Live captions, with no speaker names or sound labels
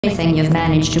only thing you've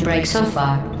managed to break so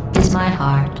far is my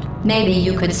heart. Maybe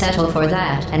you could settle for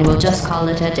that and we'll just call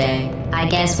it a day. I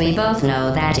guess we both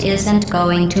know that isn't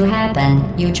going to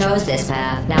happen. You chose this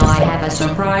path. Now I have a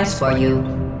surprise for you.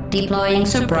 Deploying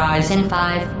surprise in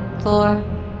 5, 4...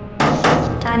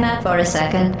 Time out for a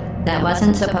second. That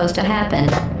wasn't supposed to happen.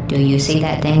 Do you see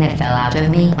that thing that fell out of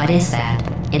me? What is that?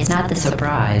 It's not the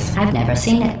surprise. I've never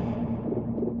seen it.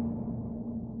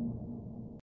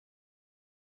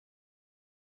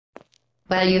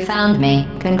 Well, you found me.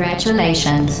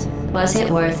 Congratulations. Was it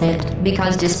worth it?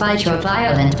 Because despite your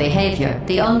violent behavior,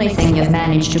 the only thing you've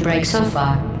managed to break so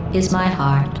far is my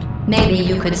heart. Maybe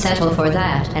you could settle for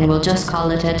that and we'll just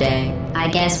call it a day. I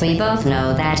guess we both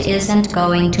know that isn't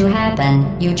going to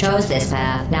happen. You chose this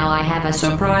path. Now I have a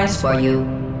surprise for you.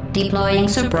 Deploying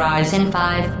surprise in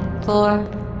 5,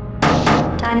 4...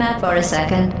 Time out for a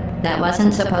second. That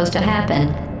wasn't supposed to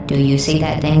happen. Do you see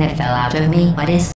that thing that fell out of me? What is